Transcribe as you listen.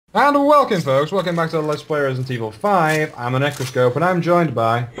And welcome, folks. Welcome back to the Let's Play Resident Evil 5. I'm a Necroscope, and I'm joined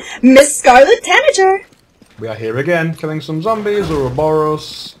by... MissScarletTanager! We are here again, killing some zombies,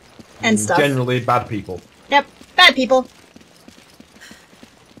 Ouroboros, and stuff. Generally bad people. Yep, bad people.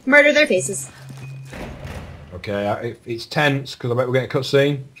 Murder their faces. Okay, it's tense, because I bet we're getting a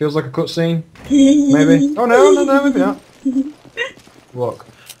cutscene. Feels like a cutscene. Maybe. Oh, no, maybe not. Look.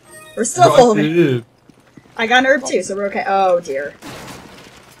 We're still full of it. I got an herb too, so we're okay. Oh, dear.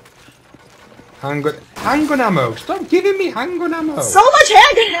 Handgun ammo! Stop giving me handgun ammo! So much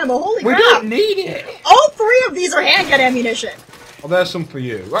handgun ammo! Holy crap! We don't need it! All 3 of these are handgun ammunition! Well, there's some for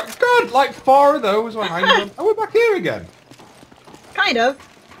you. God, like 4 of those are handgun. Oh, we're back here again! Kind of.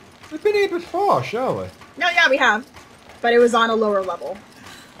 We've been here before, surely. No, yeah, we have. But it was on a lower level.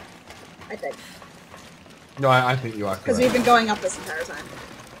 I think. No, I think you are correct. Because we've been going up this entire time.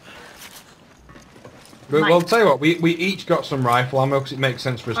 But, well, tell you what, we each got some rifle ammo because it makes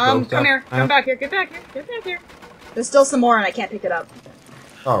sense for us both. Come here. Come back here. Get back here. Get back here. There's still some more and I can't pick it up.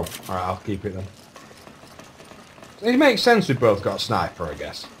 Oh, alright, I'll keep it then. It makes sense we both got a sniper, I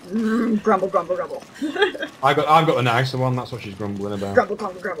guess. Grumble, grumble, grumble. I've got the nicer one, that's what she's grumbling about. Grumble,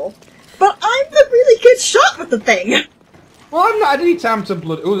 grumble, grumble. But I'm the really good shot with the thing! Well, I'm not, I need time to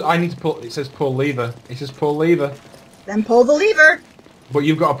blood... Ooh, I need to pull... It says pull lever. It says pull lever. Then pull the lever! But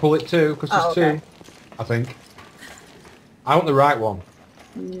you've got to pull it too, because there's 2. I think. I want the right one.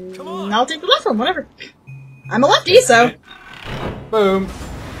 Come on. I'll take the left one, whatever. I'm a lefty, so... Boom.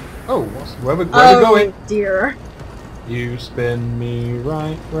 Oh, where we going? Oh, dear. You spin me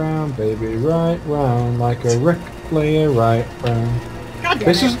right round, baby, right round, like a rec player right round. God damn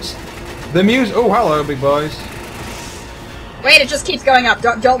This is the music. Oh, hello, big boys. Wait, it just keeps going up.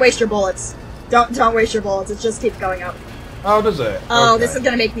 Don't waste your bullets. Don't waste your bullets. It just keeps going up. Oh, does it? Oh, okay. This is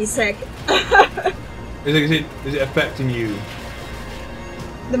gonna make me sick. Is it affecting you?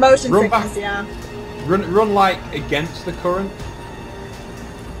 The motion sickness, yeah. Run like against the current.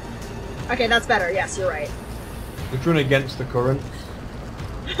 Okay, that's better. Yes, you're right. Just run against the current.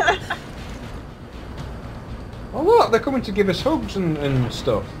 Oh look, they're coming to give us hugs and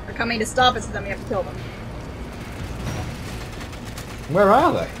stuff. They're coming to stop us, so then we have to kill them. Where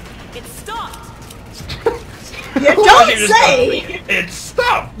are they? It stopped! You don't say! It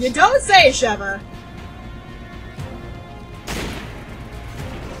stopped! You don't say, Sheva!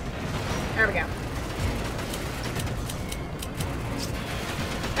 There we go.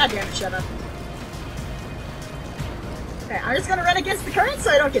 God damn it, Sheva. Okay, I'm just gonna run against the current so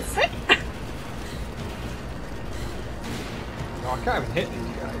I don't get sick. Oh, I can't even hit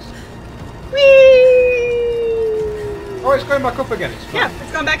these guys. Whee! Oh, it's going back up again. It's fine. Yeah,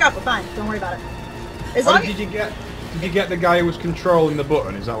 it's going back up. We're fine. Don't worry about it. As Oh, long did you get the guy who was controlling the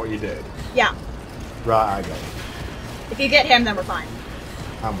button? Is that what you did? Yeah. Right, I got it. If you get him, then we're fine.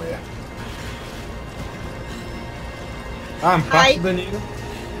 I'm with you. I'm faster than you.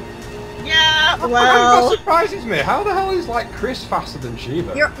 Yeah, That well... surprises me. How the hell is like Chris faster than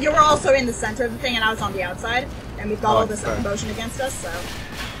Shiva? You were also in the center of the thing, and I was on the outside, and we've got all this fair. motion against us, so...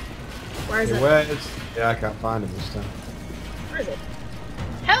 Where is it? Where is... Yeah, I can't find him this time. Where is it?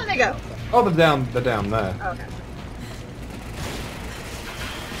 How did they go? Oh, they're down there. Oh, okay.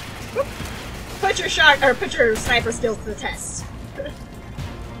 Whoop. Put your sniper skills to the test.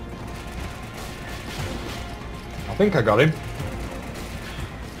 I think I got him.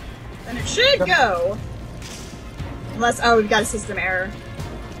 Then it should go. Unless, oh, we've got a system error.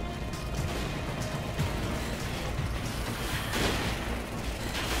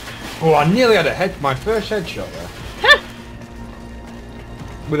 Oh, I nearly had my first headshot there.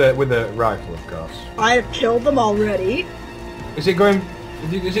 with a rifle, of course. I have killed them already. Is it going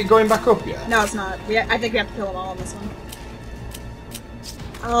back up yet? No, it's not. I think we have to kill them all on this one.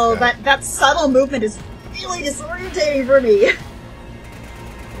 Oh, yeah. that subtle movement is really disorientating for me.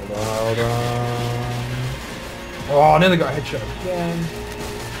 Hold on. Oh, I nearly got a headshot again.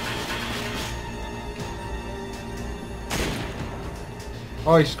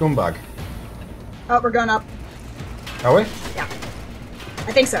 Oh, he's scumbag. Oh, we're going up. Are we? Yeah.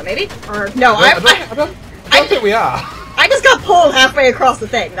 I think so, maybe? Or, no, I don't think we are. I just got pulled halfway across the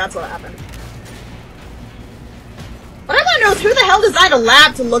thing. That's what happened. What I want to know is who the hell designed a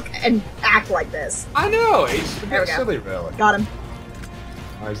lab to look and act like this? I know, it's a There bit we go. silly, really. Got him.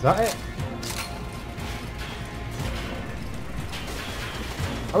 Oh, is that it?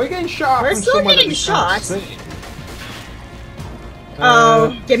 Are we getting shot? We're from still somewhere that getting we can't shot. see?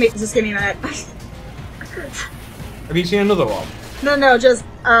 Oh, just give me a minute. Have you seen another one? No, just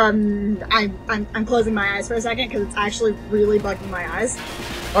I'm closing my eyes for a second because it's actually really bugging my eyes.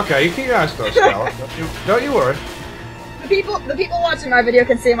 Okay, you keep your eyes closed, Scarlet. Don't you worry. the people watching my video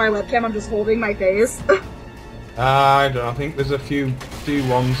can see my webcam. I'm just holding my face. I don't know. I think there's a few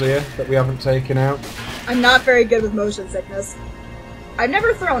ones here that we haven't taken out. I'm not very good with motion sickness. I've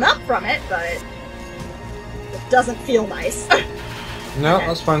never thrown up from it, but it doesn't feel nice. No, okay.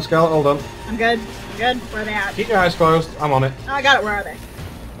 That's fine, Scarlet. Hold on. I'm good. I'm good. Where are they at? Keep your eyes closed. I'm on it. Oh, I got it. Where are they?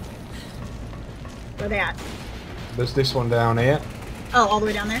 Where are they at? There's this one down here. Oh, all the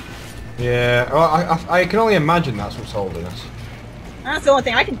way down there? Yeah. Well, I can only imagine that's what's holding us. That's the only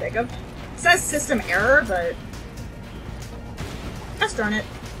thing I can think of. It says system error, but... Gosh darn it.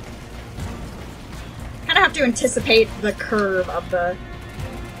 Kind of have to anticipate the curve of the...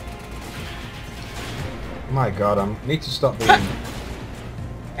 My god, I need to stop being...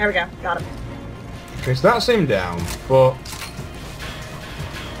 There we go. Got him. Okay, so that's him down, but...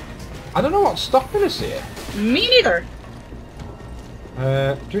 I don't know what's stopping us here. Me neither.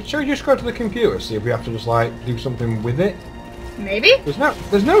 Shall we just go to the computer, see if we have to just, like, do something with it? Maybe? There's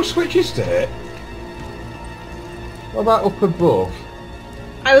no switches to hit. What about up above?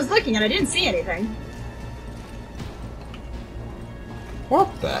 I was looking and I didn't see anything. What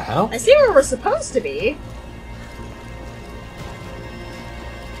the hell? I see where we're supposed to be.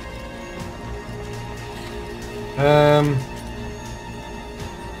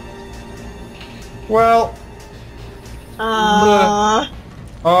 Well... Oh,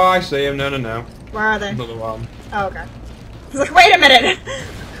 I see him. No. Where are they? Another one. Oh, okay. I was like, wait a minute!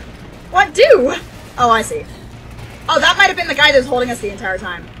 What do? Oh, I see. Oh, that might have been the guy that was holding us the entire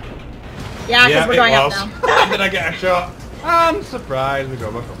time. Yeah, because we're going up now. Did I get a shot? I'm surprised we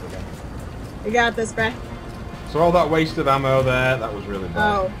go back up again. You got this, bruh. So all that wasted ammo there, that was really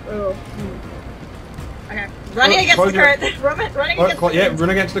bad. Oh. Okay. Running against the current. Running against the current. Yeah, run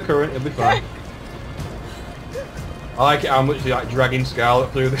against the current, it'll be fine. I like it, I'm literally like dragging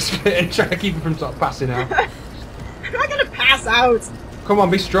Scarlet through this bit and trying to keep her from sort of passing out. I'm not gonna pass out. Come on,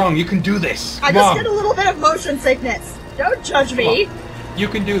 be strong, you can do this. I just get a little bit of motion sickness. Don't judge me. You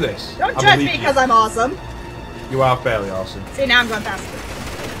can do this. Don't judge me because I'm awesome. You are fairly awesome. See, now I'm going faster.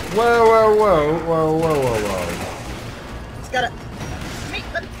 Whoa. Just gotta...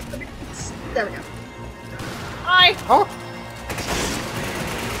 Let me... There we go. Hi. Oh.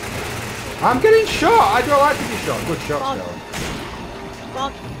 I'm getting shot! I don't like to be shot. Good shot, Scarlet.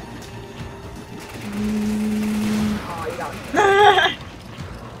 Bonk. Oh, you got it.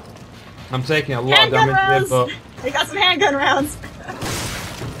 I'm taking a lot of damage there, but... We got some handgun rounds.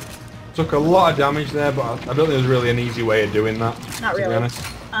 Took a lot of damage there, but I don't think there's really an easy way of doing that. Not really. To be honest.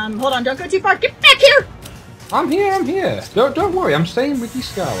 Hold on, don't go too far. Get back here! I'm here. Don't worry, I'm staying with you,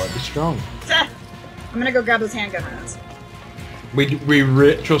 Scarlet. Be strong. I'm gonna go grab those handgun rounds.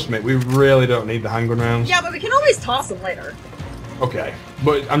 Trust me, we really don't need the handgun rounds. Yeah, but we can always toss them later. Okay,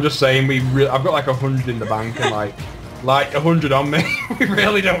 but I'm just saying, I've got like 100 in the bank and like 100 on me. We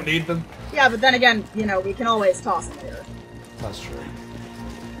really don't need them. Yeah, but then again, you know, we can always toss them later. That's true.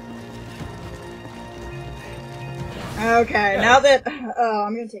 Okay, Yeah. now that... Oh,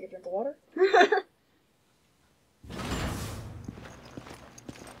 I'm gonna take a drink of water.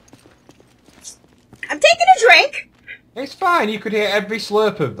 I'm taking a drink! It's fine, you could hear every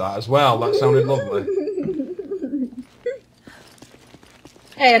slurp of that as well. That sounded lovely.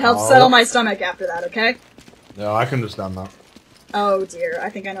 Hey, it helps settle my stomach after that, okay? No, I can understand that. Oh dear, I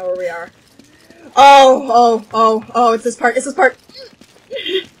think I know where we are. Oh, it's this part,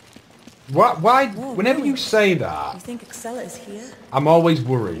 Why? Whenever you say that, You think Excella is here? I'm always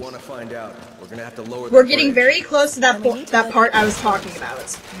worried. We want to find out. We're gonna have to lower. We're getting very close to that part I was talking about.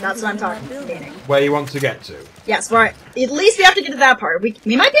 That's what I'm talking meaning. Where you want to get to? Yes, right. At least we have to get to that part. We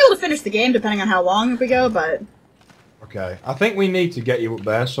might be able to finish the game depending on how long we go, but... Okay, I think we need to get you up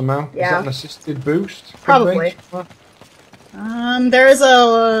there somehow. Yeah. Is that an assisted boost? Probably. There is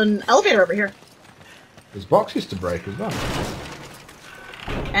an elevator over here. There's boxes to break as well.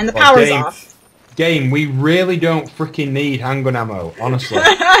 And the power's game, off. Game, we really don't freaking need handgun ammo, honestly.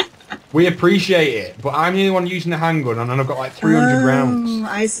 We appreciate it, but I'm the only one using the handgun and I've got like 300 rounds.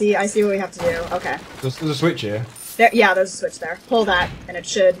 I see what we have to do. Okay. There's a switch here. Yeah, there's a switch there. Pull that, and it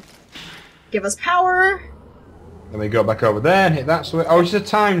should give us power. Then we go back over there and hit that switch. Oh, it's a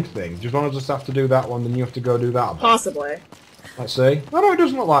timed thing. Just one of us have to do that one, then you have to go do that one. Possibly. Let's see. Oh no, it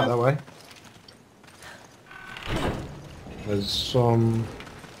doesn't look like that way. There's some...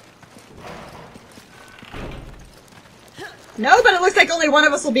 No, but it looks like only one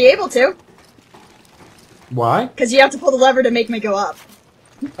of us will be able to. Why? Because you have to pull the lever to make me go up.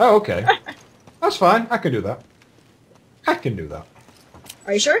 Oh, okay. That's fine. I can do that. I can do that.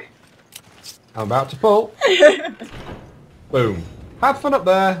 Are you sure? I'm about to pull. Boom. Have fun up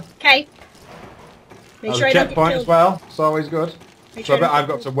there. Okay. Make sure I don't get checkpoint killed. as well. It's always good. Make So sure I bet don't I've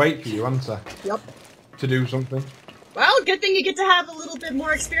got to wait for you, haven't I? Yep. To do something. Well, good thing you get to have a little bit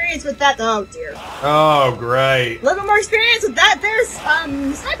more experience with that. Oh dear. Oh, great. A little bit more experience with that. There's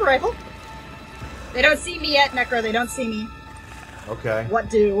sniper rifle. They don't see me yet, Necro. They don't see me. Okay. What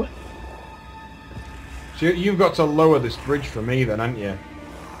do? So you've got to lower this bridge for me then, haven't you?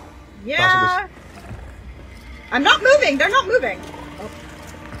 Yeah. I'm not moving. They're not moving. Oh,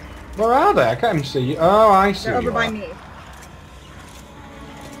 Where are they? I can't even see you. Oh, I see. they're over you by are. me.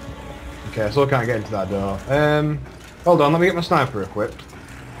 Okay, I still can't get into that door. Hold on, let me get my sniper equipped.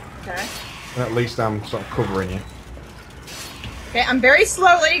 Okay. And at least I'm sort of covering you. Okay, I'm very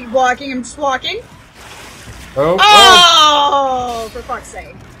slowly walking. I'm just walking. Oh! Oh! For fuck's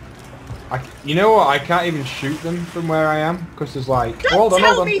sake. You know what? I can't even shoot them from where I am because there's like. Don't Hold on, tell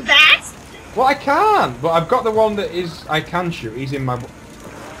hold on. me that! Well, I can't, but I've got the one that is I can shoot. He's in my.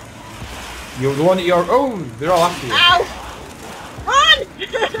 You're the one that you're. Oh, they're all after you. Ow!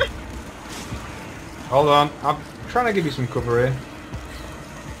 Run! Hold on, I'm trying to give you some cover here.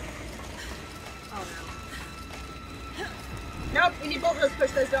 Oh no. Nope, we need both of us to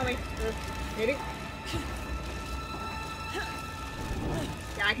push those, don't we? Maybe?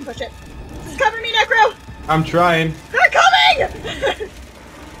 Yeah, I can push it. Just cover me, Necro! I'm trying. They're coming!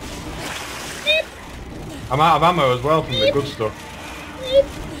 Beep, I'm out of ammo as well from the good stuff. beep,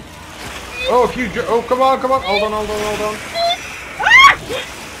 Oh, if you. Oh, come on, come on. Hold on, hold on, hold on. ah!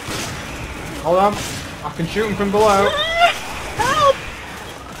 Hold on. I can shoot him from below. Help!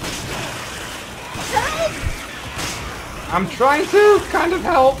 Help! I'm trying to kind of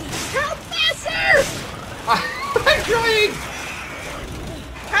help. Help faster! I'm trying.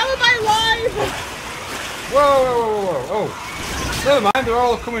 How am I alive? Whoa, whoa, whoa, whoa, oh. Never mind, they're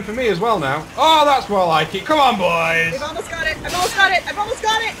all coming for me as well now. Oh, that's more like it. Come on, boys. We've almost got it. I've almost got it. I've almost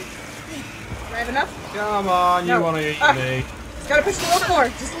got it. Do I have enough? Come on, you No. want to eat me. Just gotta push it a little bit more.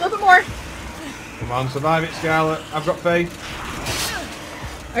 Just a little bit more. Come on, survive it, Scarlet. I've got faith.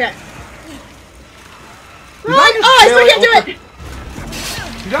 Okay. Did Run! I just Oh, I still really can't do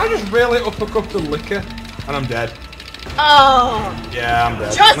it! Did I just really uppercut the liquor? And I'm dead. Oh! Yeah, I'm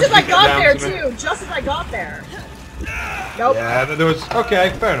dead. Just Once as I you get got down there, to me- too. Just as I got there. Nope. Yeah, there was.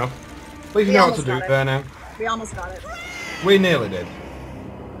 Okay, fair enough. At least you We know what to almost do got it. there now. We almost got it. We nearly did.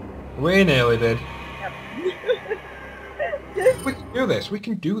 We nearly did. Yep. We can do this. We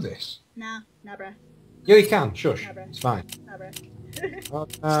can do this. Nah, bruh. Yeah, you can. Shush. Never. It's fine. Nah, bruh. Oh,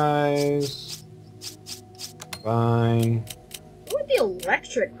 nice. Fine. What would the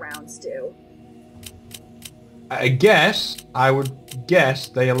electric rounds do? I would guess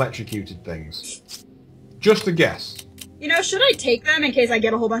they electrocuted things. Just a guess. You know, should I take them in case I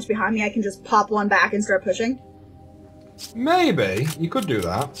get a whole bunch behind me? I can just pop one back and start pushing. Maybe. You could do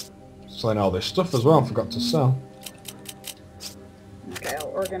that. Selling all this stuff as well, forgot to sell. Okay, I'll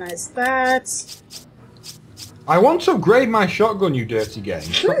organize that. I want to upgrade my shotgun, you dirty game.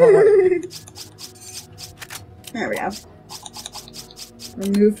 Stop that. There we go.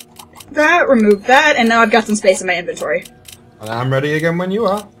 Remove that, and now I've got some space in my inventory. And I'm ready again when you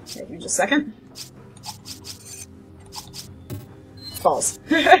are. Okay, give me just a second. Balls.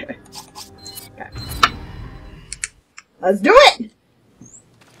 Okay. Let's do it!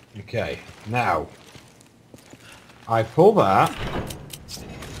 Okay, now. I pull that.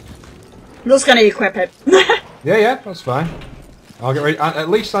 I'm just gonna equip it. Yeah, that's fine. I'll get ready. At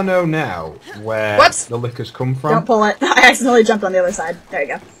least I know now where Whoops. the liquor's come from. Don't pull it. I accidentally jumped on the other side. There you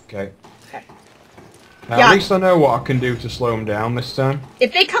go. Okay. Okay. Now, Yeah. at least I know what I can do to slow them down this time.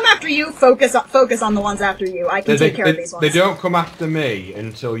 If they come after you, focus on the ones after you. I can take care of these ones. They don't come after me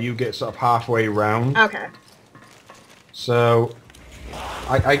until you get sort of halfway round. Okay. So,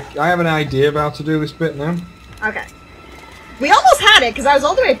 I have an idea of how to do this bit now. Okay. We almost had it, because I was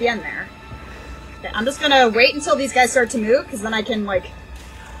all the way at the end there. Okay, I'm just gonna wait until these guys start to move, because then I can, like,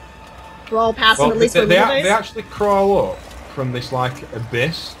 crawl past them at least for a little they bit. actually crawl up from this, like,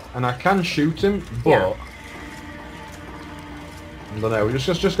 abyss, and I can shoot him, but... Yeah. I don't know, we just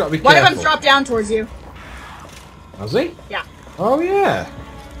got to be One careful. of them's dropped down towards you. Has he? Yeah. Oh, yeah.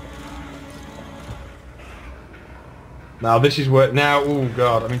 Now, this is where... Now, oh,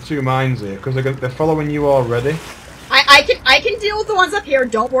 God, I'm in two minds here, because they're following you already. I can deal with the ones up here,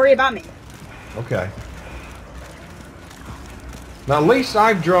 don't worry about me. Okay. Now, at least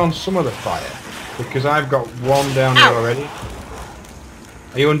I've drawn some of the fire, because I've got one down here Ow. already.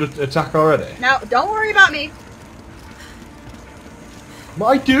 Are you under attack already? No, don't worry about me. But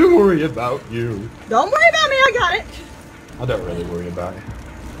I do worry about you. Don't worry about me, I got it. I don't really worry about it.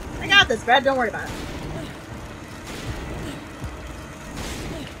 I got this, Brad, don't worry about it.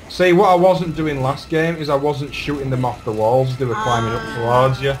 See, what I wasn't doing last game is I wasn't shooting them off the walls. They were climbing up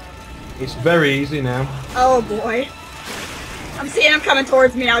towards you. It's very easy now. Oh boy. I'm seeing them coming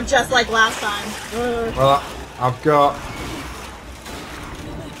towards me now, just like last time. Ugh. Well, I've got...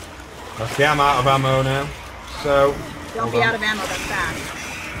 Okay, I'm out of ammo now. So... Don't be out of ammo, that's bad.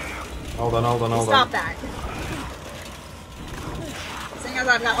 Hold on. Stop that. Seeing as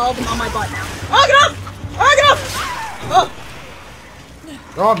I've got all of them on my butt now. Oh, get off! Oh, get off! Oh!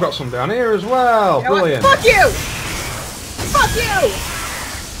 Oh, I've got some down here as well. You know Brilliant. what? Fuck you! Fuck you!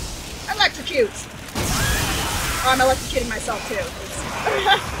 Electrocute! Oh, I'm electrocuting myself too.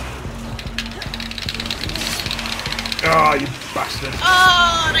 Oh, you bastard.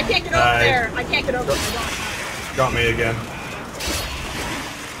 Oh, and I can't get over there. I can't get over there. Got me again.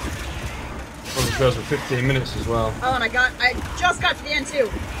 Probably goes for 15 minutes as well. Oh, and I just got to the end too.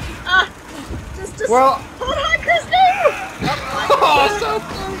 Ah! Just well, hold on, Chris, no! Oh, so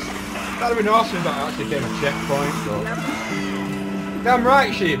close! That'd have been awesome if that actually came a checkpoint. But... Yep. Damn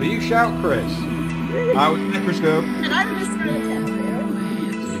right, Sheba, you shout, Chris. I was Necroscope. And I'm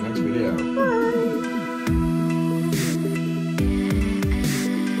MissScarletTanager. See you next video. Bye.